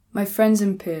My friends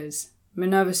and peers,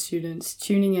 Minerva students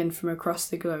tuning in from across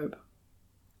the globe,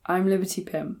 I'm Liberty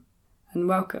Pym, and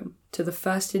welcome to the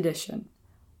first edition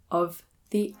of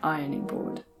The Ironing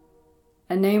Board,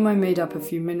 a name I made up a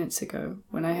few minutes ago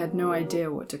when I had no idea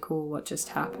what to call what just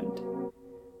happened,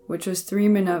 which was 3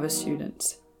 Minerva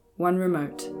students, one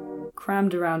remote,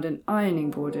 crammed around an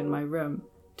ironing board in my room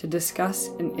to discuss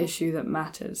an issue that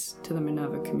matters to the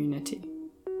Minerva community.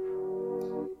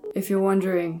 If you're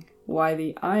wondering why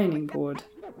the ironing board,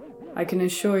 I can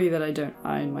assure you that I don't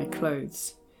iron my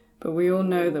clothes, but we all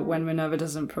know that when Minerva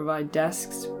doesn't provide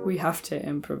desks, we have to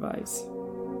improvise.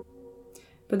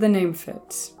 But the name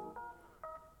fits.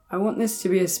 I want this to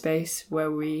be a space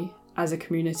where we, as a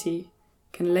community,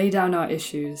 can lay down our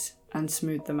issues and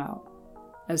smooth them out,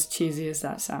 as cheesy as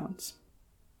that sounds.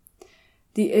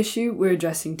 The issue we're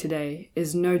addressing today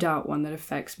is no doubt one that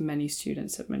affects many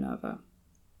students at Minerva: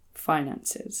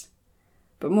 finances.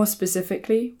 But more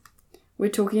specifically, we're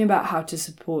talking about how to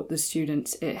support the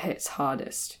students it hits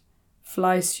hardest,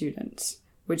 FLI students,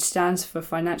 which stands for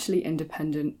Financially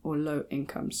Independent or Low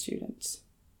Income Students.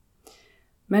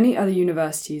 Many other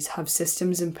universities have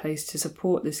systems in place to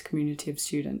support this community of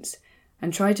students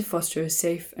and try to foster a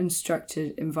safe and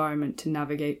structured environment to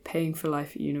navigate paying for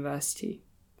life at university.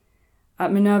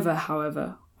 At Minerva,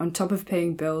 however, on top of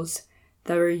paying bills,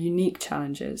 there are unique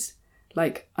challenges,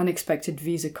 like unexpected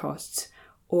visa costs,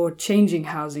 or changing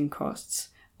housing costs,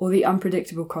 or the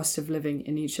unpredictable cost of living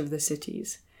in each of the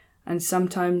cities, and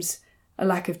sometimes a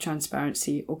lack of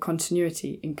transparency or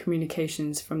continuity in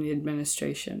communications from the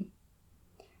administration.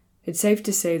 It's safe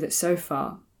to say that so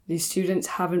far, these students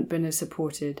haven't been as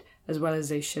supported as well as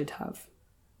they should have.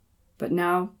 But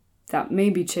now, that may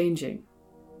be changing.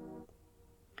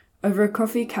 Over a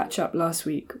coffee catch-up last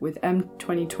week with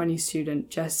M2020 student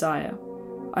Jess Zaya,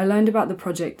 I learned about the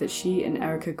project that she and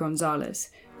Erica Gonzalez,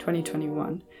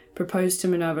 2021, proposed to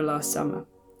Minerva last summer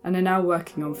and are now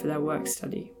working on for their work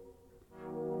study.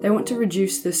 They want to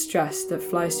reduce the stress that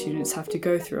FLI students have to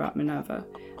go through at Minerva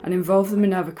and involve the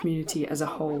Minerva community as a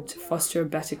whole to foster a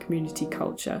better community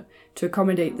culture to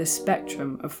accommodate the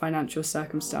spectrum of financial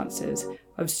circumstances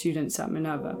of students at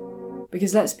Minerva.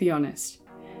 Because let's be honest,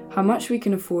 how much we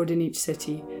can afford in each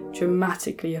city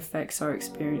dramatically affects our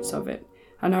experience of it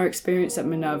and our experience at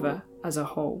Minerva as a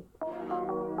whole.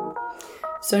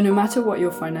 So no matter what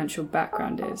your financial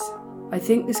background is, I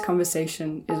think this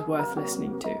conversation is worth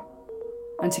listening to.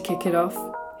 And to kick it off,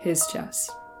 here's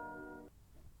Jess.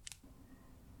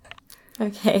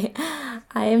 Okay,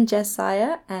 I am Jess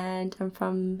Zaya and I'm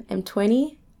from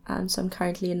M20, so I'm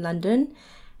currently in London.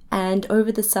 And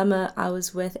over the summer, I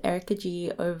was with Erica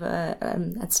G over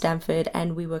at Stanford,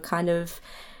 and we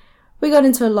got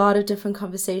into a lot of different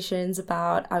conversations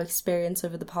about our experience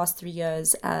over the past 3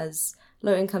 years as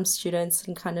low-income students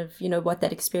and kind of, what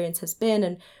that experience has been.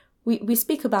 And we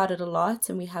speak about it a lot,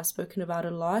 and we have spoken about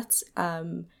it a lot,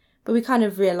 but we kind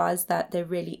of realized that there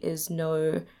really is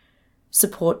no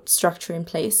support structure in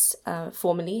place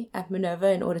formally at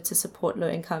Minerva in order to support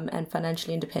low-income and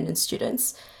financially independent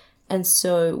students. And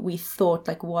so we thought,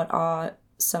 what are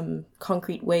some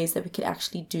concrete ways that we could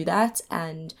actually do that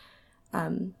and,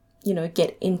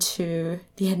 get into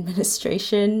the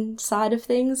administration side of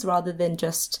things rather than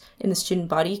just in the student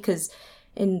body. Because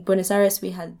in Buenos Aires,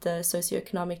 we had the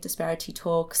socioeconomic disparity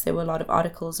talks. There were a lot of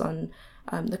articles on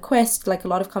the quest, a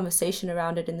lot of conversation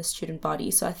around it in the student body.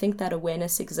 So I think that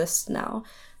awareness exists now,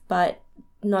 but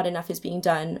not enough is being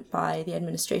done by the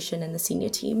administration and the senior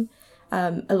team.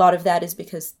 A lot of that is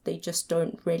because they just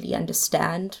don't really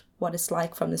understand what it's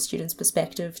like from the student's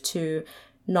perspective to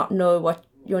not know what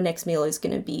your next meal is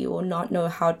going to be or not know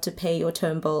how to pay your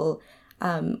term bill,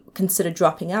 consider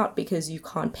dropping out because you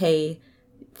can't pay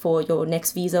for your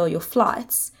next visa or your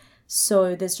flights.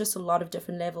 So there's just a lot of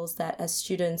different levels that as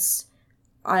students,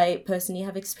 I personally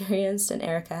have experienced and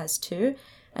Erica has too.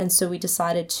 And so we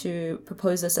decided to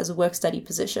propose this as a work study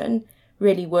position,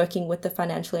 really working with the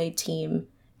financial aid team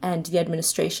and the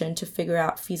administration to figure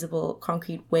out feasible,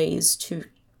 concrete ways to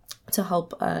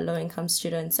help low-income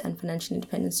students and financially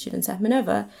independent students at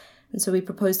Minerva. And so we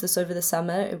proposed this over the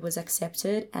summer, it was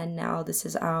accepted, and now this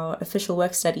is our official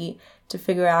work study to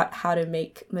figure out how to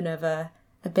make Minerva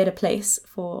a better place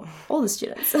for all the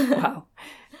students. Wow,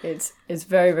 it's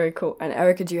very, very cool. And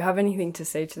Erica, do you have anything to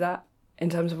say to that in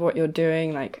terms of what you're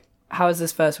doing? How has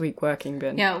this first week working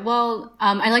been? Yeah, well,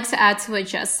 I'd like to add to what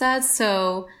Jess said.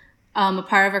 So a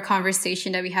part of our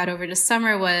conversation that we had over the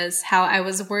summer was how I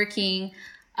was working.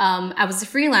 I was a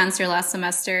freelancer last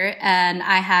semester, and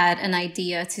I had an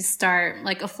idea to start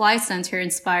a FLI center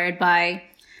inspired by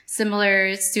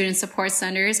similar student support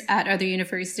centers at other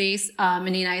universities in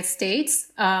the United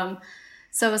States.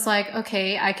 So I was like,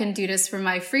 okay, I can do this for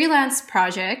my freelance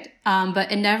project.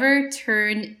 But it never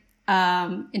turned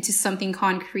into something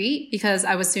concrete because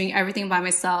I was doing everything by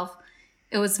myself.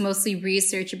 It was mostly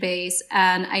research based,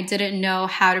 and I didn't know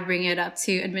how to bring it up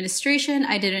to administration.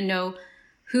 I didn't know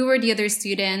who were the other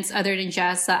students other than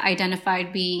Jess that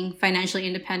identified being financially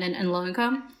independent and low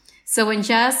income. So when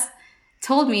Jess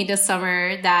told me this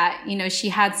summer that, she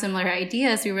had similar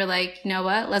ideas, we were like, you know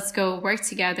what, let's go work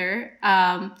together.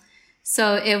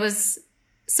 So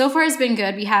far it's been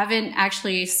good. We haven't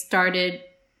actually started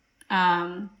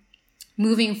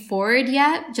moving forward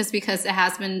yet, just because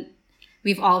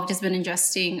we've all just been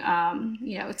adjusting,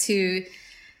 to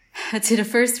the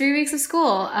first 3 weeks of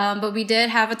school. But we did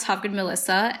have a talk with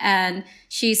Melissa, and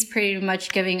she's pretty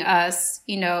much giving us,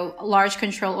 large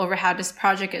control over how this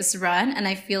project is run. And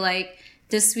I feel like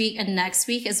this week and next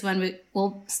week is when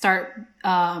we'll start,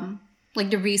 the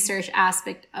research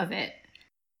aspect of it.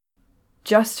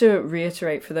 Just to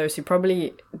reiterate for those who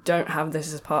probably don't have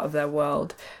this as part of their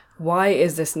world, why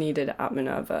is this needed at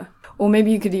Minerva? Or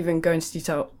maybe you could even go into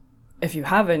detail, if you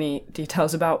have any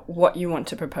details, about what you want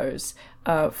to propose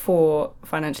for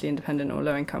financially independent or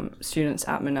low-income students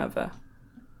at Minerva.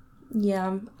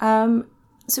 Yeah.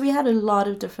 So we had a lot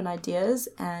of different ideas,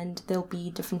 and there'll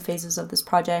be different phases of this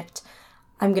project.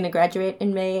 I'm going to graduate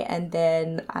in May, and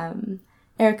then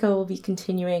Erica will be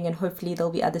continuing, and hopefully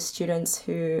there'll be other students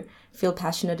who feel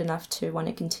passionate enough to want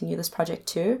to continue this project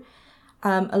too.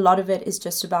 A lot of it is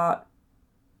just about,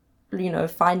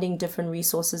 finding different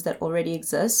resources that already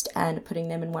exist and putting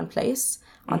them in one place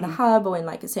on the hub or in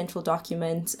a central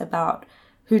document about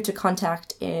who to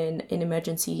contact in an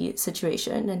emergency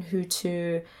situation and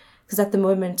because at the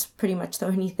moment, pretty much the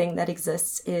only thing that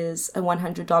exists is a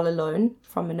 $100 loan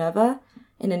from Minerva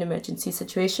in an emergency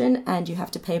situation, and you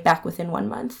have to pay back within 1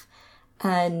 month.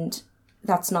 And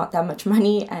that's not that much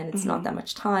money, and it's not that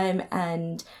much time,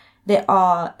 and there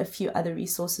are a few other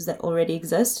resources that already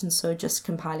exist, and so just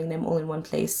compiling them all in one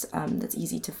place that's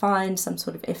easy to find, some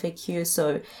sort of FAQ.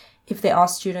 So if there are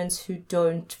students who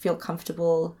don't feel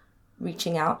comfortable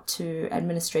reaching out to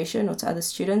administration or to other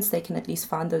students, they can at least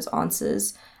find those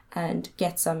answers and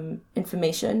get some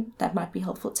information that might be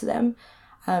helpful to them.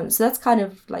 So that's kind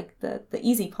of the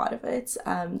easy part of it,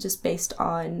 just based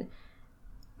on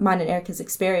mine and Erica's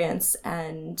experience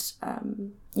and,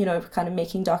 kind of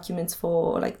making documents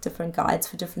for different guides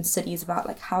for different cities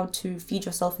about how to feed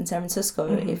yourself in San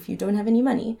Francisco if you don't have any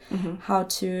money, how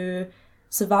to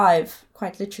survive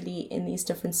quite literally in these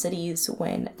different cities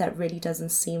when that really doesn't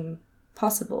seem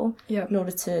possible, in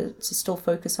order to still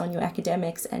focus on your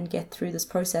academics and get through this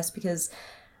process, because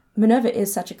Minerva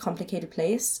is such a complicated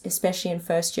place, especially in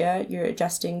first year. You're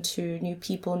adjusting to new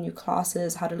people, new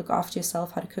classes, how to look after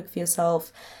yourself, how to cook for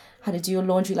yourself, how to do your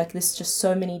laundry. There's just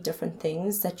so many different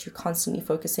things that you're constantly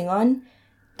focusing on.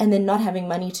 And then not having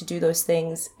money to do those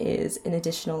things is an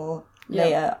additional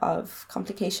layer of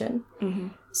complication.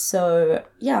 So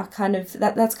yeah, kind of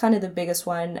that's kind of the biggest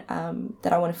one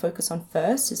that I want to focus on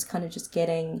first, is kind of just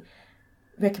getting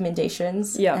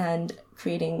recommendations and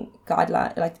creating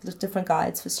guidelines, different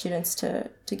guides for students to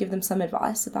give them some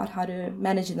advice about how to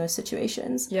manage in those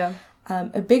situations.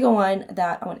 A bigger one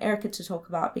that I want Erica to talk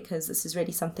about, because this is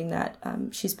really something that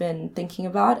she's been thinking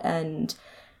about, and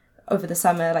over the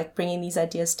summer, bringing these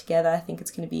ideas together, I think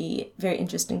it's going to be very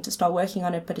interesting to start working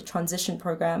on it. But a transition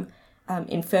program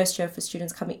in first year for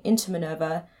students coming into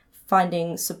Minerva,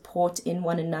 finding support in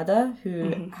one another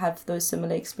who have those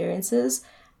similar experiences,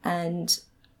 and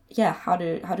how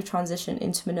to transition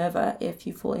into Minerva if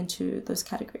you fall into those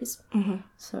categories.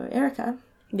 So Erica.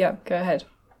 Yeah, go ahead.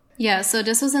 Yeah, so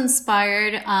this was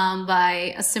inspired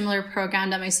by a similar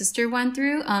program that my sister went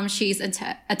through. She's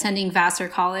attending Vassar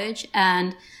College,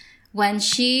 and when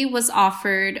she was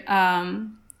offered,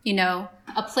 a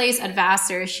place at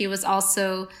Vassar, she was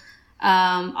also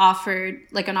offered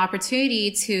an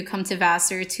opportunity to come to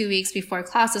Vassar 2 weeks before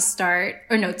classes start,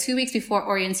 2 weeks before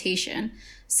orientation,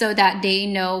 so that they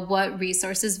know what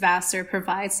resources Vassar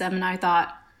provides them. And I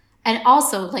thought, and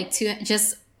also to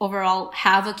just overall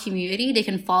have a community they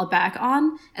can fall back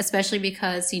on, especially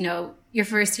because, your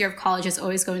first year of college is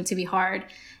always going to be hard.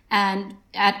 And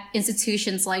at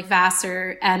institutions like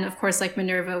Vassar and of course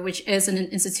Minerva, which is an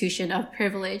institution of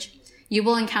privilege, you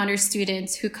will encounter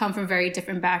students who come from very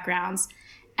different backgrounds.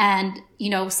 And,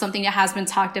 something that has been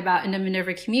talked about in the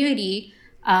Minerva community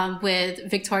with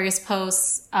Victoria's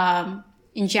posts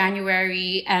in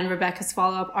January and Rebecca's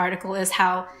follow-up article is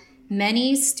how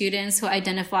many students who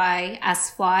identify as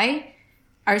fly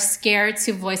are scared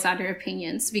to voice out their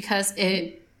opinions because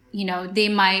they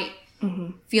might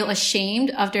feel ashamed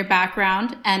of their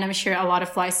background. And I'm sure a lot of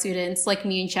fly students like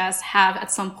me and Jess have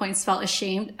at some points felt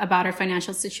ashamed about our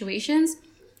financial situations,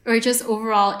 or just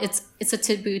overall it's a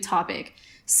taboo topic.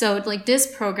 So like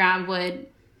this program would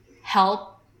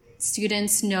help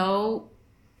students know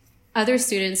other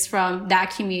students from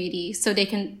that community, so they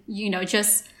can,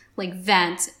 just like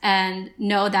vent and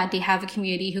know that they have a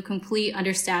community who completely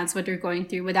understands what they're going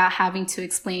through without having to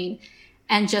explain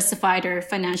and justify their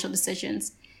financial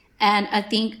decisions. And I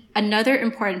think another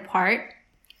important part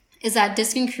is that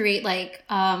this can create like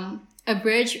a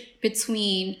bridge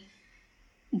between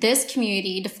this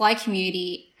community, the fly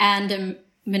community, and the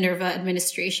Minerva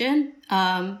administration.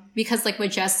 Because like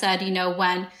what Jess said,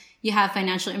 when you have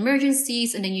financial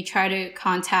emergencies and then you try to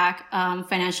contact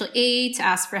financial aid to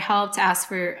ask for help, to ask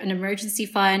for an emergency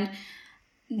fund,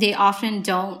 they often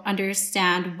don't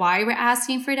understand why we're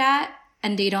asking for that.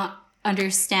 And they don't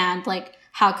understand like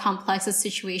how complex the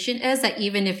situation is, that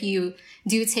even if you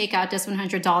do take out this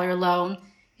 $100 loan,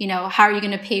 how are you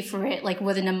going to pay for it like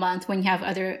within a month when you have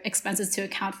other expenses to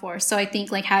account for? So I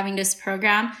think like having this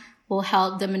program will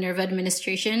help the Minerva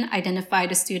administration identify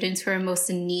the students who are most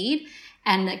in need.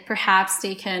 And like perhaps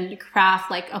they can craft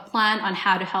like a plan on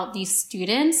how to help these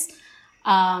students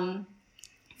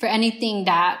for anything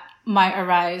that might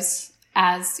arise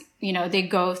as, they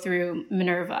go through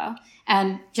Minerva.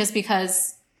 And just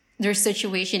because their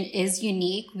situation is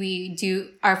unique,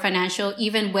 our financial,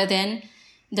 even within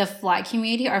the fly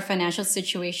community, our financial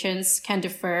situations can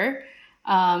differ.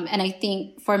 And I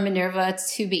think for Minerva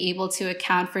to be able to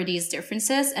account for these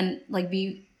differences and like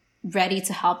be ready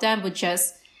to help them would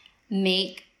just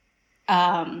make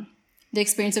the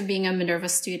experience of being a Minerva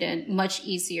student much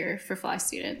easier for fly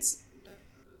students.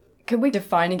 Could we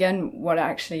define again what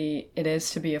actually it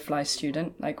is to be a fly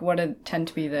student? Like what tend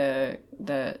to be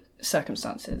the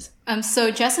circumstances?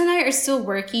 So Jess and I are still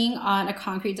working on a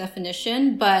concrete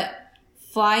definition, but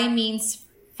fly means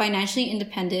financially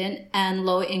independent and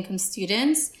low income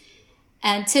students.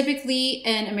 And typically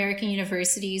in American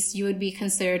universities, you would be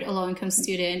considered a low income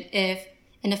student if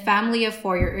in a family of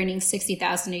 4, you're earning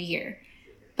 $60,000 a year.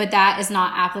 But that is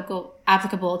not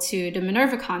applicable to the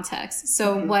Minerva context.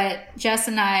 So what Jess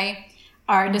and I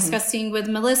are discussing with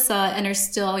Melissa and are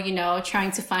still,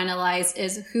 trying to finalize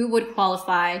is who would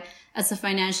qualify as a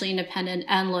financially independent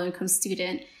and low income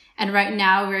student. And right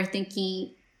now we're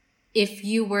thinking if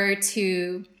you were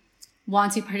to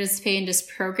want to participate in this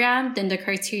program, then the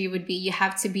criteria would be you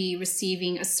have to be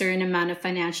receiving a certain amount of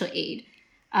financial aid.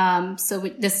 So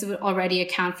this would already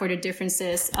account for the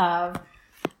differences of,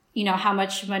 how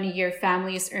much money your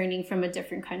family is earning from a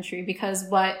different country, because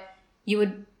what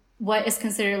is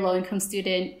considered a low income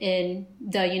student in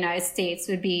the United States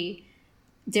would be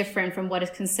different from what is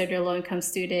considered a low income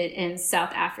student in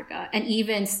South Africa. And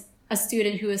even a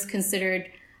student who is considered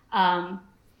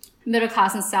middle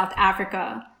class in South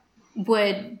Africa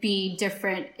would be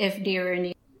different if they were in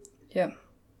the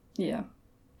Yeah,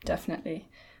 definitely.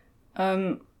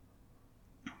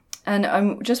 And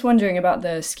I'm just wondering about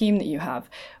the scheme that you have.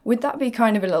 Would that be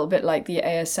kind of a little bit like the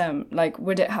ASM? Like,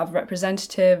 would it have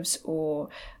representatives, or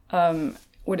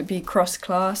would it be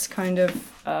cross-class kind of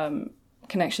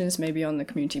connections, maybe on the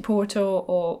community portal?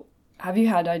 Or have you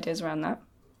had ideas around that?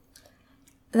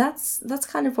 That's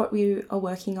kind of what we are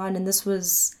working on, and this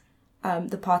was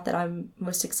the part that I'm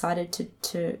most excited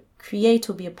to create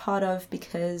or be a part of,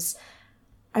 because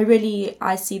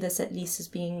I see this at least as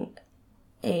being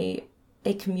a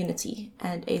community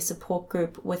and a support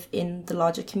group within the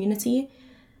larger community.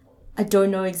 I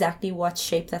don't know exactly what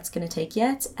shape that's going to take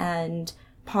yet, and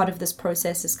part of this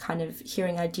process is kind of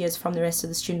hearing ideas from the rest of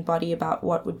the student body about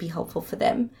what would be helpful for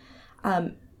them.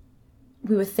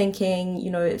 We were thinking,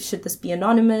 should this be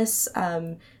anonymous?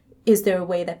 Is there a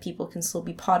way that people can still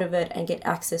be part of it and get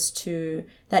access to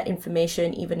that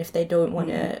information, even if they don't want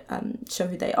to show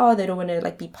who they are, they don't want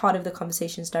to be part of the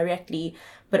conversations directly,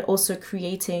 but also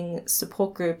creating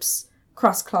support groups,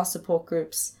 cross-class support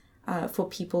groups for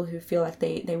people who feel like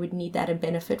they would need that and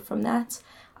benefit from that.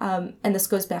 And this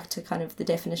goes back to kind of the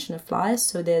definition of flies.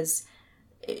 So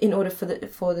in order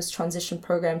for this transition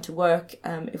program to work,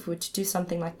 if we were to do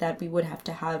something like that, we would have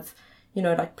to have,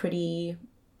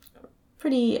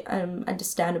 pretty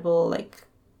understandable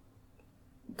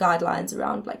guidelines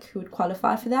around who would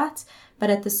qualify for that. But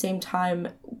at the same time,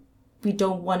 we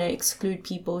don't want to exclude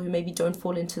people who maybe don't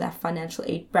fall into that financial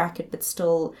aid bracket but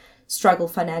still struggle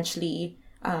financially,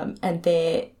 and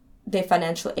their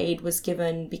financial aid was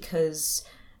given because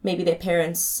maybe their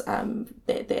parents,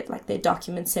 their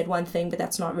documents said one thing, but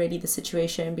that's not really the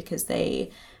situation because they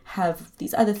have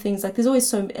these other things. There's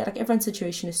always everyone's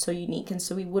situation is so unique, and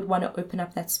so we would want to open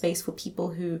up that space for people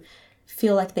who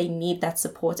feel like they need that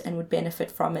support and would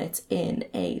benefit from it in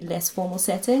a less formal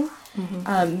setting.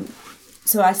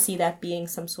 So I see that being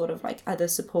some sort of like other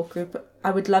support group.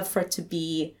 I would love for it to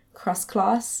be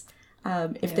cross-class.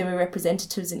 If there were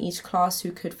representatives in each class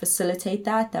who could facilitate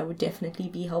that, that would definitely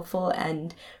be helpful.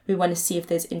 And we want to see if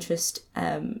there's interest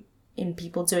in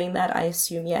people doing that. I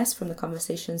assume yes, from the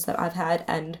conversations that I've had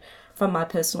and from my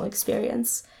personal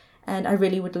experience. And I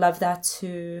really would love that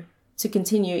to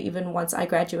continue. Even once I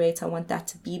graduate, I want that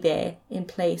to be there in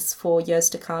place for years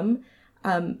to come.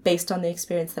 Based on the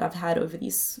experience that I've had over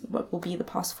these, what will be the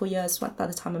past 4 years by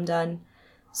the time I'm done.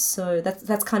 So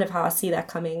that's kind of how I see that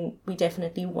coming. We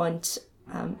definitely want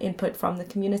input from the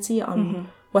community on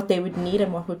what they would need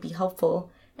and what would be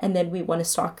helpful. And then we want to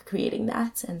start creating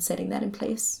that and setting that in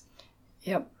place.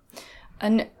 Yep.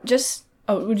 And just,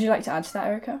 would you like to add to that,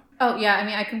 Erica? Oh, yeah. I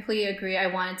mean, I completely agree. I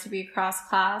want it to be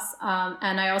cross-class.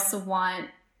 And I also want,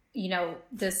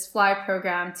 this Fly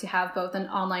program to have both an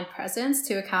online presence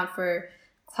to account for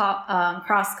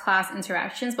cross-class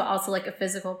interactions, but also like a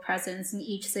physical presence in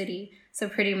each city. So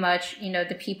pretty much,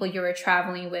 the people you are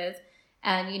traveling with,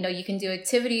 and, you can do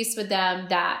activities with them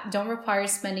that don't require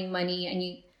spending money, and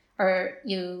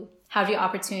you have the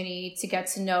opportunity to get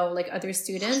to know like other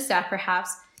students that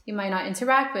perhaps you might not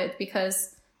interact with,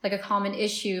 because like a common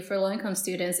issue for low-income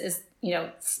students is,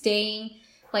 staying,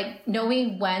 like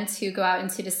knowing when to go out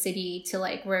into the city to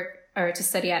like work or to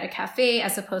study at a cafe,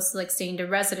 as opposed to like staying in the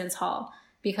residence hall,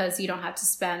 because you don't have to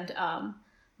spend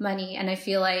money. And I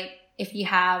feel like if you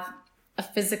have a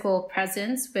physical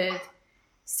presence with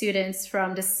students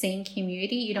from the same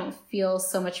community, you don't feel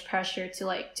so much pressure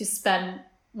to spend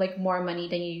like more money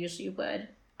than you usually would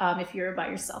if you're by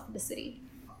yourself in the city.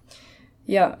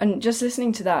 Yeah, and just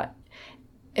listening to that,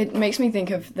 it makes me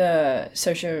think of the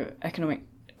socioeconomic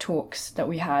talks that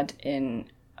we had in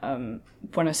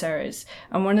Buenos Aires.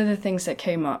 And one of the things that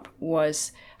came up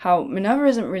was how Minerva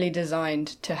isn't really designed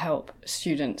to help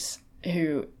students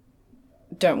who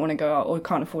don't want to go out or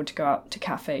can't afford to go out to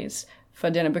cafes for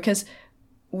dinner,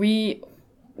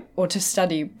 or to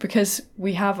study, because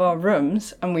we have our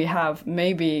rooms and we have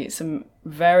maybe some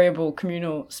variable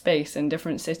communal space in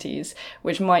different cities,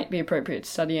 which might be appropriate to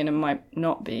study in and might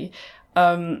not be.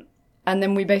 And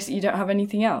then we basically don't have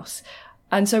anything else.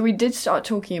 And so we did start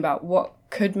talking about what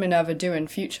could Minerva do in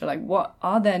future? Like, what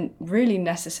are then really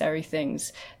necessary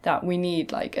things that we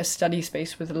need, like a study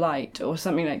space with light or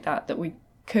something like that we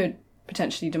could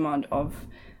potentially demand of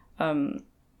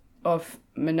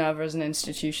Minerva as an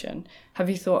institution. Have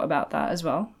you thought about that as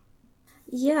well?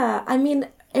 Yeah, I mean,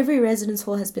 every residence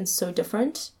hall has been so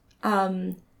different.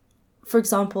 For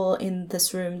example, in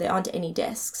this room, there aren't any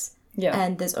desks. Yeah.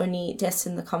 And there's only desks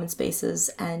in the common spaces,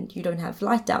 and you don't have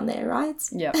light down there, right?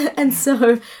 Yeah. And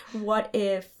so what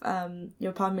if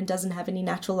your apartment doesn't have any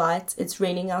natural light? It's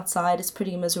raining outside, it's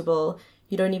pretty miserable.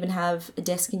 You don't even have a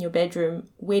desk in your bedroom.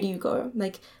 Where do you go?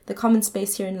 Like, the common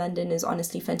space here in London is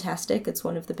honestly fantastic. It's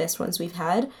one of the best ones we've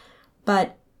had.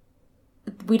 But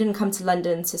we didn't come to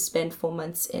London to spend 4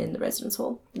 months in the residence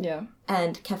hall. Yeah.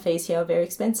 And cafes here are very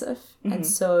expensive. And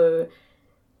so,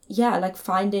 yeah, like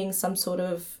finding some sort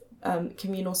of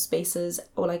communal spaces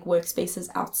or like workspaces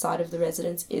outside of the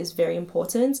residence is very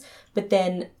important. But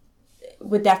then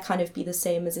would that kind of be the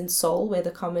same as in Seoul, where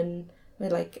the common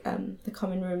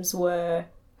rooms were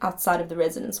outside of the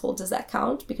residence hall? Does that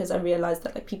count? Because I realized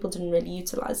that like people didn't really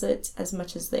utilize it as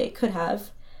much as they could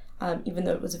have, even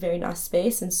though it was a very nice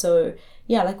space. And so,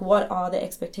 yeah, like what are the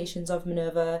expectations of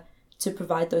Minerva to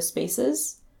provide those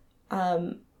spaces?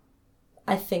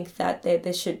 I think that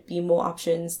there should be more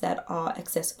options that are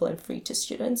accessible and free to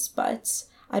students, but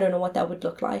I don't know what that would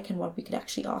look like and what we could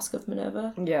actually ask of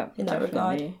Minerva. Yeah, in that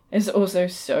regard. It's also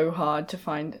so hard to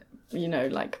find,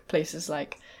 like places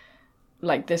like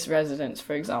this residence,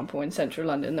 for example, in central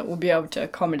London that will be able to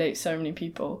accommodate so many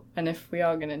people. And if we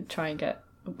are going to try and get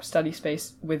study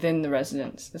space within the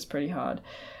residence, it's pretty hard.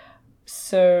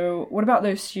 So what about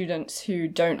those students who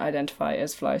don't identify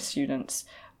as Fly students,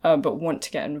 but want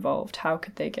to get involved? How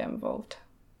could they get involved?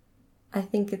 I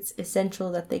think it's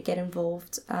essential that they get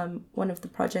involved. One of the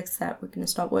projects that we're going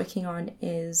to start working on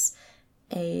is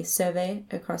a survey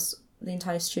across the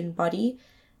entire student body.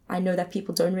 I know that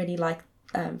people don't really like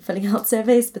filling out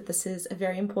surveys, but this is a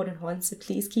very important one, so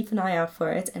please keep an eye out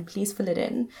for it and please fill it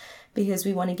in, because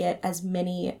we want to get as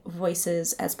many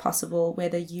voices as possible,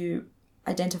 whether you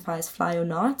identify as Fly or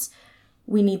not.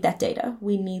 We need that data.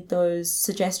 We need those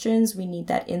suggestions. We need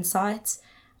that insight.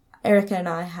 Erica and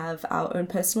I have our own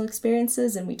personal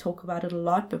experiences and we talk about it a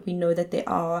lot, but we know that there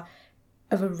are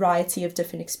a variety of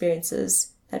different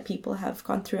experiences that people have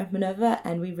gone through at Minerva,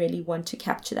 and we really want to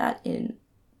capture that in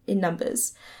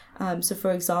numbers. So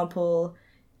for example,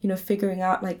 figuring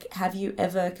out, like, have you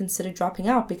ever considered dropping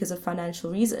out because of financial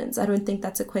reasons? I don't think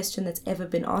that's a question that's ever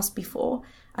been asked before.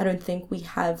 I don't think we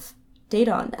have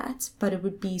data on that, but it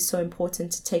would be so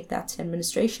important to take that to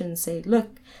administration and say,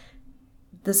 look,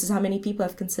 this is how many people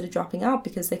have considered dropping out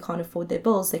because they can't afford their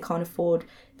bills, they can't afford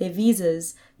their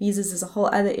visas. Visas is a whole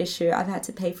other issue. I've had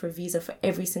to pay for a visa for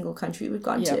every single country we've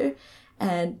gone to.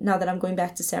 And now that I'm going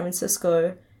back to San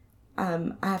Francisco,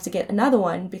 I have to get another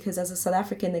one because as a South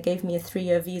African, they gave me a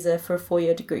 3-year visa for a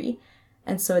 4-year degree.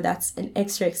 And so that's an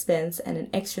extra expense and an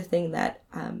extra thing that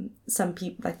some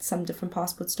people, like some different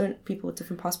passports people with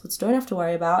different passports don't have to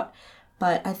worry about.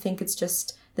 But I think it's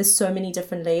just, there's so many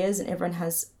different layers and everyone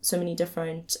has so many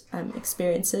different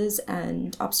experiences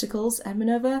and obstacles at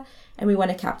Minerva. And we want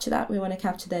to capture that. We want to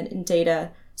capture that in data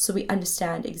so we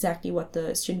understand exactly what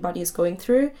the student body is going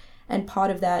through. And part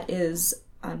of that is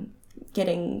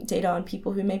getting data on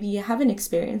people who maybe haven't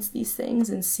experienced these things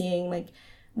and seeing like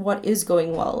what is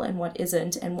going well and what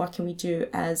isn't, and what can we do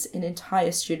as an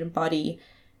entire student body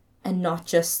and not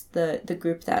just the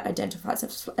group that identifies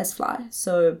as fly.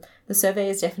 So the survey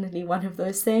is definitely one of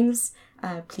those things.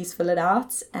 Please fill it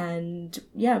out. And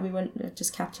yeah, we want to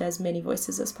just capture as many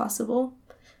voices as possible.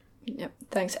 Yep.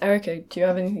 Thanks. Erica, do you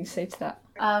have anything to say to that?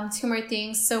 2 more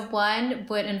things. So one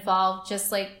would involve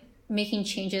just like making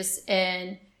changes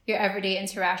in your everyday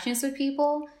interactions with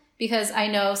people, because I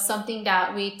know something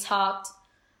that we talked,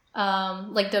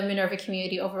 like the Minerva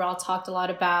community overall talked a lot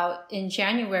about in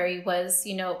January was,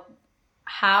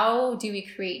 how do we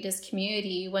create this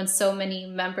community when so many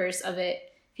members of it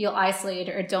feel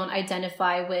isolated or don't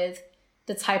identify with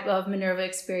the type of Minerva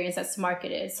experience that's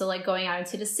marketed? So like going out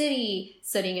into the city,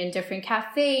 sitting in different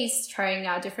cafes, trying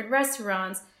out different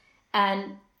restaurants,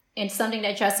 and something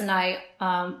that Jess and I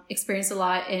experienced a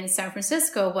lot in San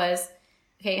Francisco was,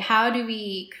 okay, how do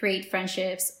we create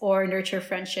friendships or nurture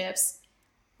friendships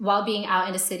while being out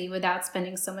in the city without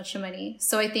spending so much money?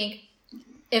 So I think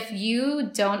if you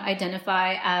don't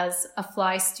identify as a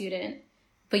fly student,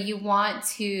 but you want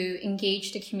to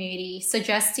engage the community,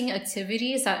 suggesting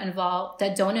activities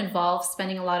that don't involve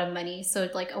spending a lot of money. So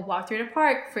like a walk through the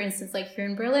park, for instance, like here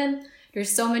in Berlin,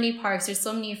 there's so many parks, there's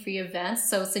so many free events.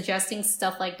 So suggesting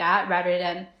stuff like that rather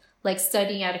than like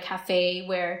studying at a cafe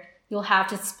where you'll have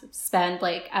to spend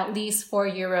like at least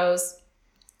 €4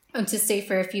 to stay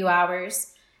for a few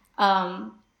hours.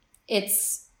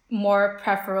 It's more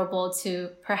preferable to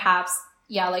perhaps,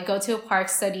 like go to a park,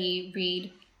 study,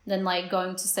 read, than like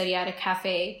going to study at a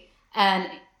cafe. And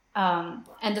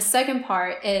the second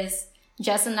part is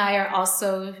Jess and I are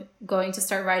also going to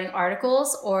start writing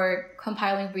articles or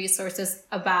compiling resources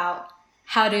about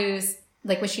how to,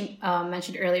 like what she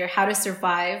mentioned earlier, how to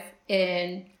survive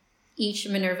in each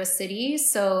Minerva city.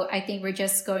 So I think we're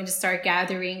just going to start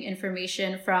gathering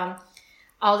information from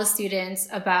all the students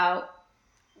about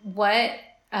what,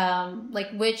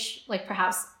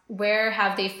 perhaps where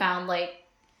have they found like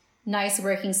nice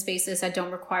working spaces that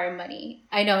don't require money.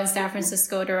 I know in San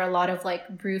Francisco, there are a lot of like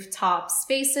rooftop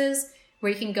spaces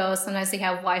where you can go. Sometimes they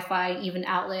have Wi-Fi and even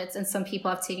outlets, and some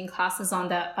people have taken classes on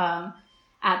that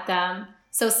at them.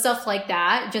 So stuff like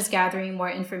that, just gathering more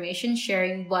information,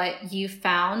 sharing what you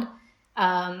found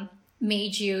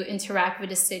made you interact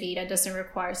with a city that doesn't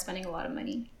require spending a lot of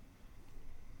money.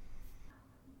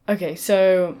 Okay,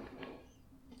 so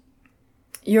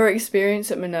your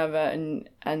experience at Minerva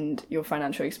and your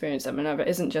financial experience at Minerva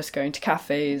isn't just going to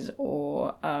cafes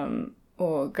or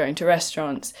going to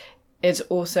restaurants. It's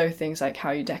also things like how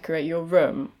you decorate your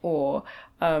room or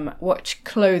what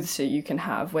clothes you can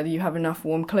have, whether you have enough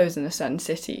warm clothes in a certain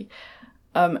city.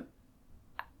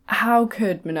 How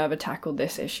could Minerva tackle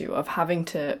this issue of having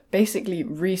to basically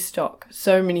restock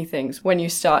so many things when you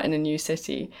start in a new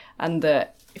city and the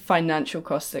financial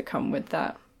costs that come with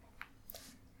that?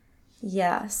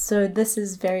 Yeah, so this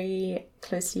is very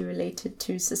closely related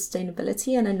to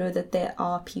sustainability, and I know that there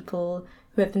are people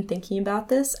who have been thinking about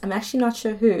this. I'm actually not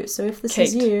sure who, so if this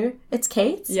is you, it's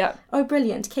Kate? Yeah. Oh,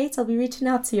 brilliant. Kate, I'll be reaching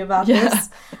out to you about this.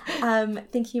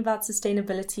 Thinking about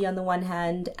sustainability on the one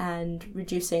hand and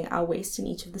reducing our waste in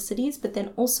each of the cities, but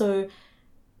then also,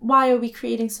 why are we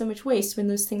creating so much waste when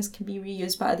those things can be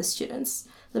reused by other students?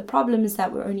 The problem is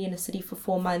that we're only in a city for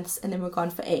 4 months and then we're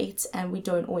gone for 8, and we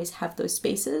don't always have those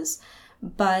spaces.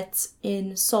 But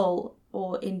in Seoul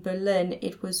or in Berlin,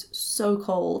 it was so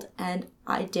cold, and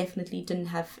I definitely didn't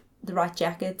have the right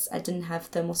jackets. I didn't have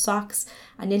thermal socks.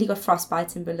 I nearly got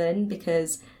frostbite in Berlin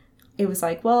because it was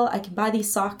like, well, I can buy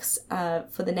these socks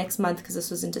for the next month because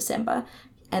this was in December,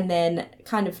 and then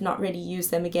kind of not really use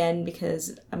them again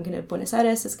because I'm going to Buenos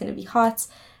Aires, it's going to be hot.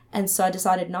 And so I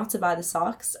decided not to buy the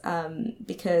socks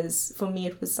because for me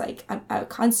it was like I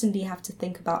constantly have to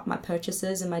think about my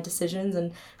purchases and my decisions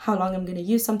and how long I'm going to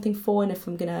use something for, and if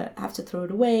I'm going to have to throw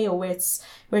it away or where it's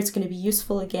going to be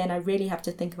useful again. I really have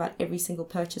to think about every single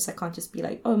purchase. I can't just be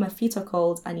like, oh, my feet are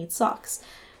cold, I need socks.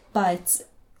 But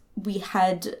we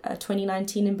had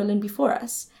 2019 in Berlin before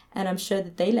us, and I'm sure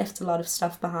that they left a lot of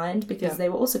stuff behind because they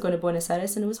were also going to Buenos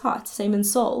Aires and it was hot. Same in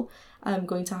Seoul.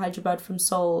 Going to Hyderabad from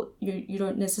Seoul, you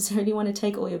don't necessarily want to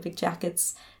take all your big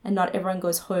jackets, and not everyone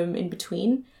goes home in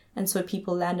between. And so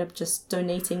people land up just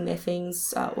donating their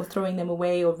things or throwing them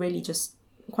away, or really just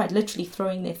quite literally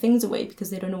throwing their things away because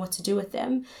they don't know what to do with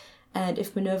them. And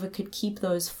if Minerva could keep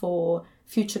those for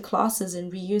future classes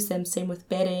and reuse them, same with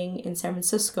bedding in San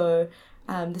Francisco.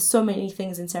 There's so many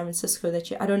things in San Francisco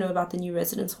that I don't know about the new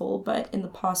residence hall, but in the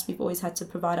past we've always had to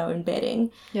provide our own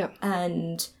bedding. Yeah.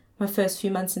 And my first few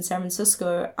months in San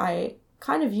Francisco, I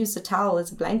kind of used a towel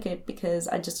as a blanket because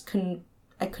I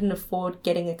couldn't afford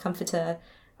getting a comforter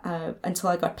until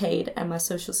I got paid, and my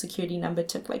social security number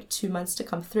took like 2 months to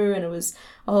come through, and it was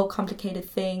a whole complicated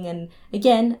thing. And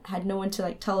again, I had no one to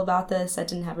like tell about this. I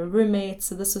didn't have a roommate,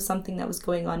 so this was something that was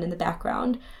going on in the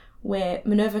background where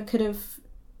Minerva could have,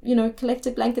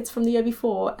 collected blankets from the year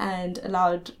before and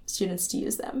allowed students to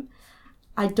use them.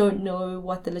 I don't know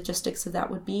what the logistics of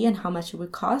that would be and how much it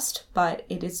would cost, but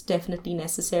it is definitely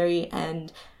necessary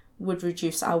and would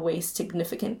reduce our waste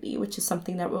significantly, which is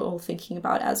something that we're all thinking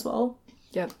about as well.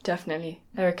 Yeah, definitely.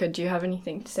 Erica, do you have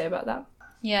anything to say about that?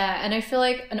 Yeah, and I feel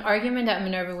like an argument that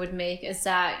Minerva would make is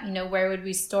that, where would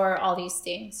we store all these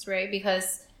things, right?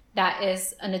 Because that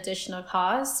is an additional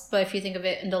cost. But if you think of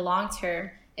it in the long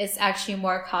term, it's actually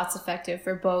more cost effective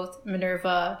for both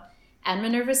Minerva and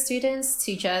Minerva students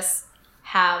to just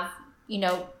have,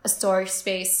 a storage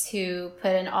space to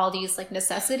put in all these like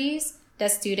necessities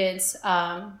that students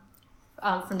from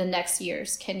the next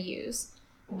years can use.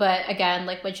 But again,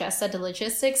 like what Jess said, the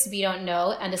logistics, we don't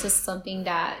know. And this is something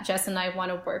that Jess and I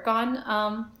want to work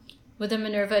on with the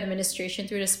Minerva administration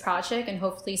through this project, and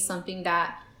hopefully something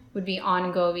that would be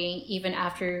ongoing even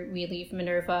after we leave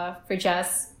Minerva. For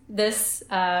Jess, this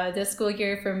school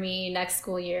year, for me, next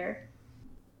school year.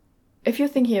 If you're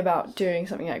thinking about doing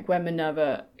something like where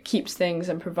Minerva keeps things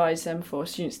and provides them for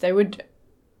students, they would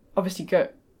obviously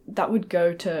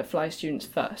go to fly students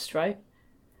first, right?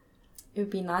 It would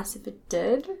be nice if it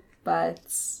did, but...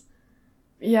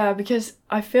 Yeah, because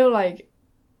I feel like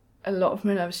a lot of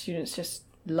Minerva students just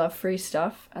love free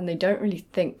stuff and they don't really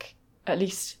think, at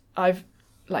least I've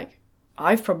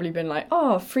probably been like,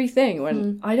 oh, free thing,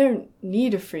 when I don't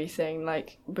need a free thing,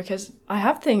 like, because I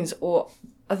have things or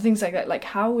other things like that. Like,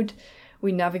 how would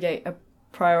we navigate a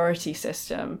priority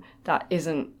system that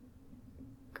isn't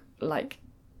like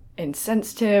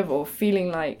insensitive or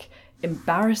feeling like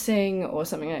embarrassing or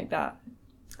something like that?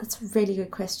 That's a really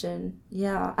good question.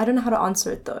 Yeah, I don't know how to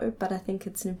answer it though, but I think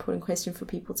it's an important question for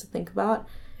people to think about.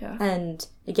 Yeah. And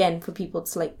again, for people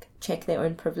to like check their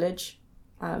own privilege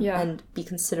and be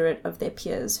considerate of their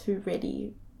peers who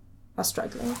really are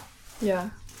struggling. Yeah.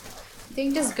 I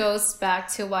think this goes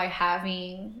back to why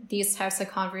having these types of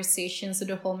conversations with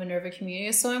the whole Minerva community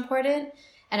is so important.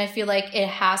 And I feel like it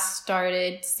has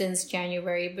started since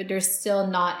January, but there's still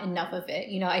not enough of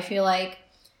it. I feel like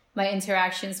my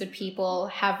interactions with people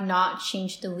have not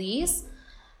changed the least.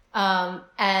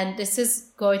 And this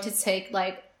is going to take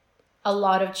like a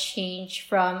lot of change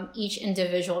from each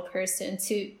individual person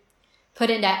to put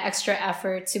in that extra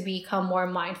effort to become more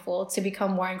mindful, to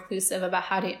become more inclusive about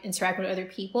how to interact with other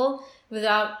people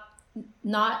without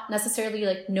not necessarily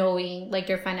like knowing like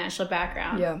their financial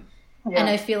background. Yeah. And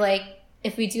I feel like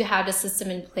if we do have the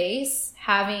system in place,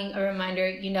 having a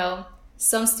reminder,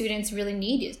 some students really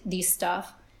need these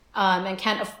stuff and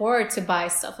can't afford to buy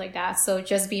stuff like that. So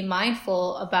just be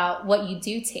mindful about what you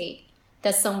do take,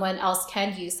 that someone else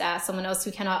can use that. Someone else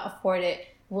who cannot afford it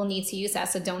will need to use that.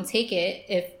 So don't take it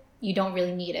if you don't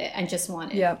really need it and just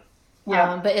want it. Yeah.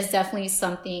 But it's definitely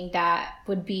something that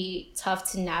would be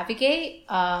tough to navigate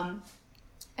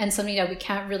and something that we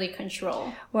can't really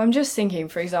control. Well, I'm just thinking,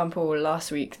 for example,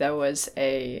 last week there was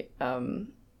a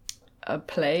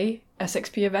play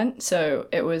SXP event. So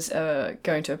it was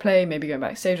going to a play, maybe going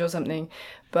backstage or something.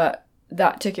 But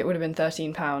that ticket would have been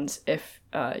 £13 if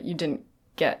you didn't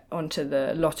get onto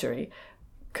the lottery.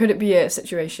 Could it be a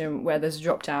situation where there's a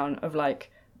drop down of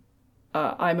like,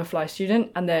 I'm a fly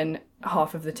student, and then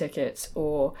half of the tickets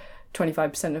or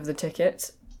 25% of the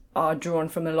tickets are drawn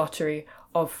from the lottery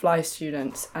of fly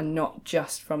students and not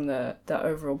just from the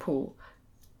overall pool?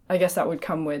 I guess that would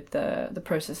come with the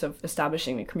process of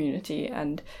establishing the community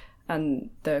and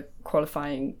the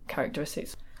qualifying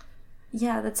characteristics.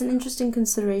 Yeah, that's an interesting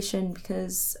consideration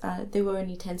because there were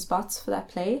only 10 spots for that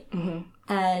play. Mm-hmm.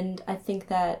 And I think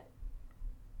that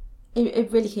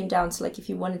it really came down to, like, if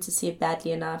you wanted to see it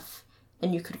badly enough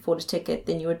and you could afford a ticket,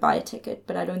 then you would buy a ticket.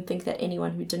 But I don't think that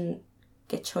anyone who didn't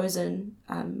get chosen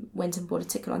went and bought a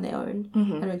ticket on their own.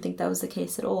 Mm-hmm. I don't think that was the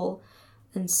case at all.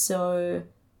 And so,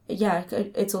 yeah,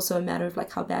 it's also a matter of,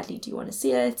 like, how badly do you want to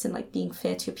see it, and, like, being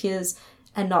fair to your peers,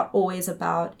 and not always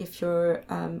about if you're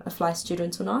a fly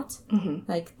student or not.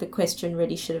 Mm-hmm. Like, the question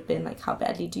really should have been, like, how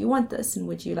badly do you want this, and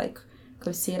would you, like,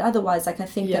 go see it otherwise? Like, I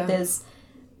think that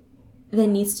there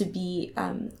needs to be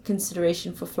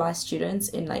consideration for fly students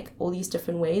in, like, all these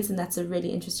different ways, and that's a really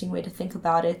interesting way to think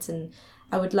about it. And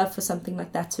I would love for something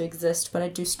like that to exist, but I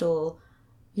do still,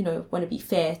 you know, want to be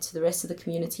fair to the rest of the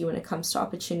community when it comes to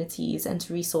opportunities and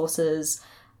to resources,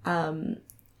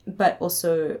 but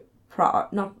also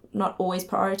not always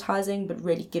prioritizing, but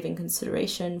really giving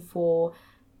consideration for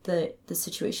the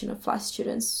situation of fly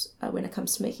students when it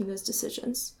comes to making those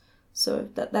decisions. So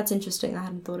that's interesting. I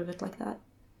hadn't thought of it like that.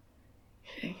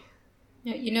 Okay.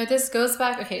 Yeah, you know, this goes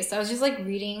back. Okay, so I was just like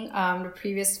reading the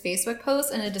previous Facebook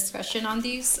post and a discussion on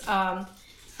these.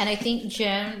 And I think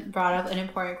Jim brought up an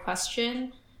important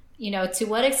question. You know, to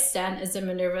what extent is it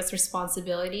Minerva's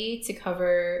responsibility to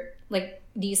cover like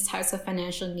these types of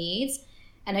financial needs?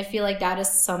 And I feel like that is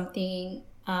something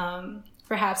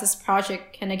perhaps this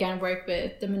project can again work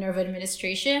with the Minerva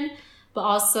administration, but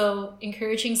also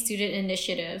encouraging student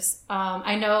initiatives.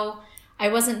 I know I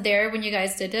wasn't there when you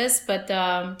guys did this, but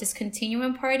this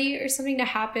continuum party or something that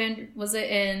happened, was it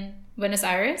in Buenos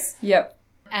Aires? Yep.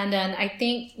 And then I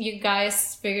think you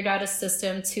guys figured out a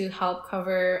system to help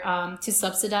cover, to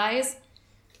subsidize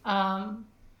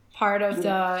part of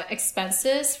the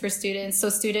expenses for students. So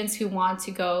students who want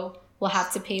to go will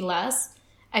have to pay less.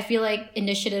 I feel like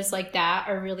initiatives like that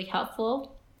are really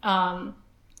helpful.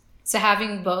 So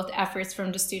having both efforts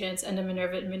from the students and the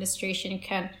Minerva administration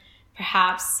can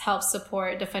perhaps help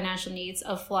support the financial needs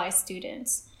of fly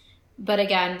students. But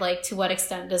again, like, to what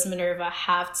extent does Minerva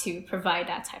have to provide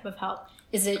that type of help?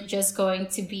 Is it just going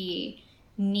to be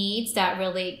needs that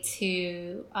relate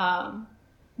to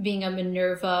being a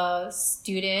Minerva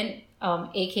student,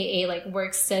 aka like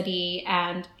work study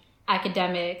and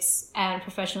academics and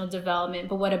professional development,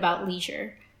 but what about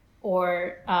leisure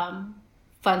or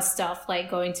fun stuff like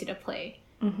going to the play?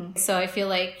 Mm-hmm. So I feel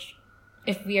like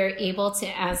if we are able to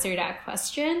answer that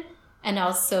question and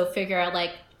also figure out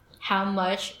like how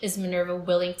much is Minerva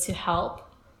willing to help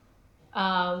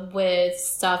with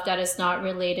stuff that is not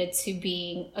related to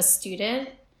being a student,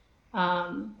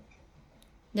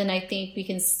 then I think we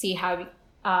can see how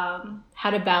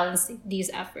to balance these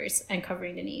efforts and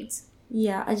covering the needs.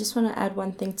 Yeah, I just want to add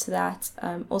one thing to that.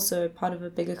 Also part of a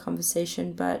bigger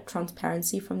conversation, but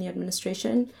transparency from the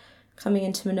administration. Coming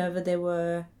into Minerva, there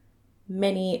were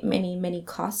many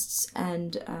costs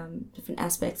and different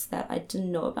aspects that I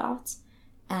didn't know about.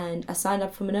 And I signed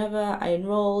up for Minerva, I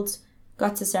enrolled,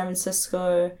 got to San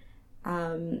Francisco.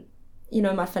 You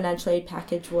know, my financial aid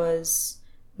package was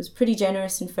pretty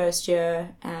generous in first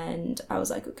year, and I was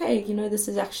like, okay, you know,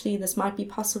 this might be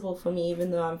possible for me,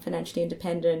 even though I'm financially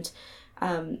independent.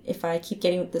 If I keep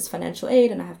getting this financial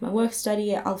aid and I have my work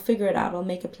study, I'll figure it out. I'll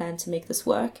make a plan to make this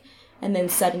work. And then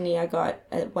suddenly I got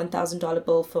a $1,000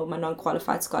 bill for my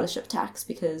non-qualified scholarship tax,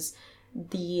 because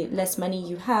the less money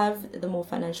you have, the more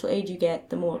financial aid you get,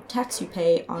 the more tax you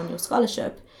pay on your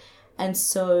scholarship. And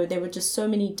so there were just so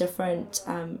many different,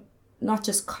 not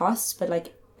just costs, but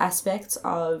like aspects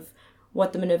of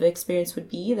what the Minerva experience would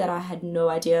be that I had no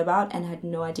idea about and had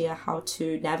no idea how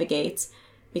to navigate,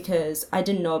 because I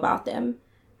didn't know about them.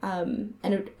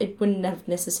 And it wouldn't have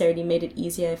necessarily made it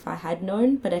easier if I had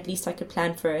known, but at least I could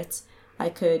plan for it. I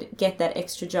could get that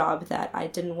extra job that I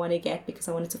didn't want to get because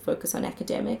I wanted to focus on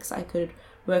academics. I could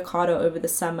work harder over the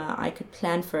summer. I could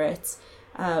plan for it,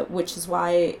 which is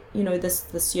why, you know,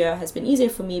 this year has been easier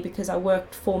for me, because I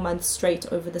worked 4 months straight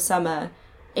over the summer,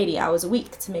 80 hours a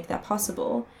week, to make that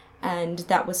possible. And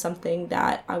that was something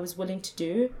that I was willing to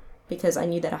do because I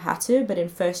knew that I had to. But in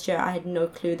first year, I had no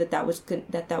clue that was going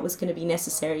to be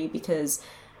necessary, because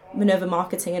Minerva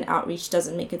marketing and outreach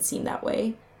doesn't make it seem that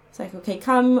way. It's like, okay,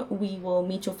 come, we will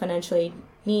meet your financial aid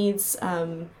needs.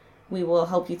 We will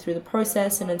help you through the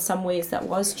process. And in some ways that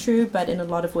was true, but in a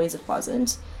lot of ways it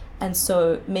wasn't. And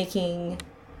so making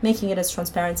it as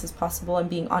transparent as possible and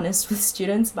being honest with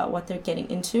students about what they're getting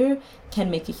into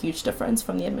can make a huge difference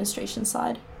from the administration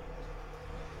side.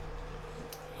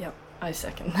 Yep, I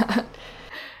second that.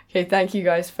 Okay, thank you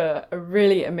guys for a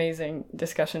really amazing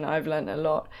discussion. I've learned a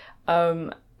lot.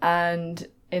 And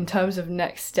in terms of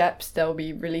next steps, they'll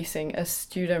be releasing a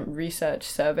student research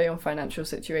survey on financial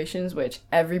situations, which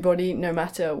everybody, no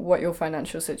matter what your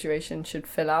financial situation, should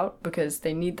fill out because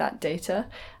they need that data.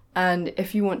 And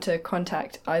if you want to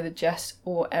contact either Jess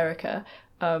or Erica,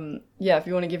 if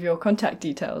you want to give your contact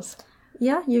details.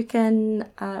 Yeah, you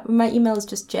can. My email is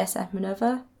just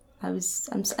jess@Minerva. I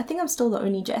think I'm still the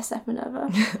only Jess at Minerva.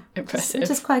 Impressive.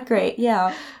 Which is quite great,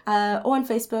 yeah. Or on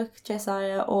Facebook,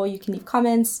 Jessiah, or you can leave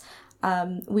comments.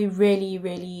 We really,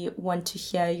 really want to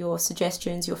hear your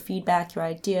suggestions, your feedback, your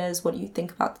ideas. What do you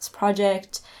think about this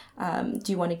project?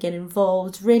 Do you want to get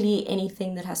involved? Really,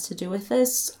 anything that has to do with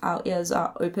this. Our ears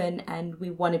are open and we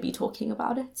want to be talking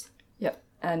about it. Yep.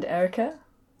 And Erica?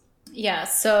 Yeah,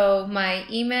 so my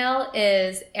email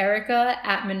is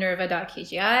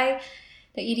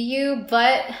erica@minerva.kgi.edu,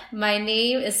 but my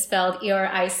name is spelled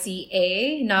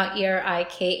Erica, not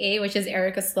Erika, which is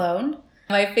Erica Sloan.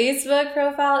 My Facebook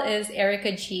profile is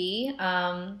Erica G,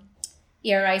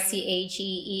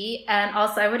 Ericage. And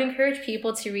also I would encourage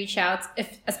people to reach out,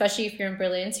 especially if you're in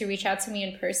Berlin, to reach out to me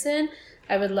in person.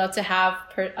 I would love to have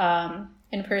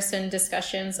in-person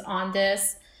discussions on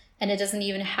this. And it doesn't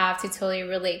even have to totally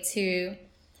relate to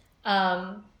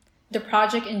the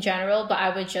project in general, but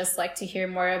I would just like to hear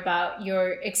more about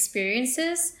your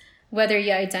experiences, whether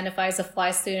you identify as a fly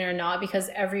student or not, because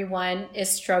everyone is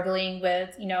struggling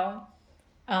with,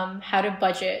 how to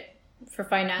budget for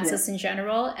finances in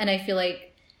general. And I feel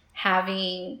like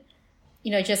having,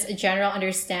 just a general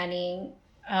understanding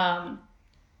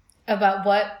about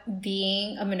what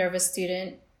being a Minerva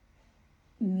student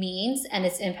means and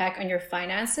its impact on your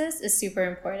finances is super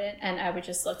important, and I would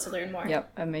just love to learn more.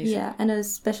 Yep, amazing. Yeah, and a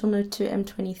special note to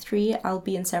M23, I'll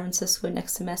be in San Francisco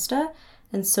next semester,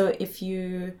 and so if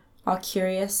you are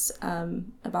curious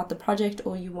about the project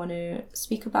or you want to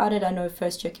speak about it, I know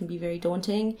first year can be very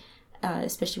daunting,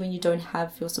 especially when you don't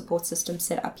have your support system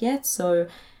set up yet. So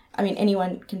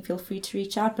anyone can feel free to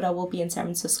reach out, but I will be in San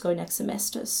Francisco next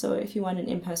semester, so if you want an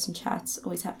in-person chat,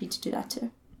 always happy to do that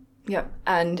too. Yep,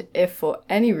 and if for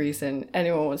any reason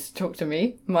anyone wants to talk to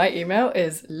me, my email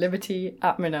is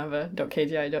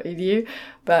liberty@minerva.kgi.edu.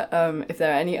 But if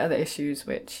there are any other issues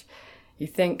which you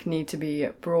think need to be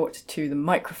brought to the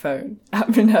microphone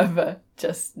at Minerva,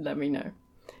 just let me know.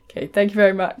 Okay, thank you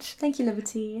very much. Thank you,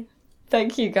 Liberty.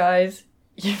 Thank you, guys.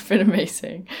 You've been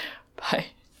amazing.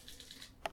 Bye.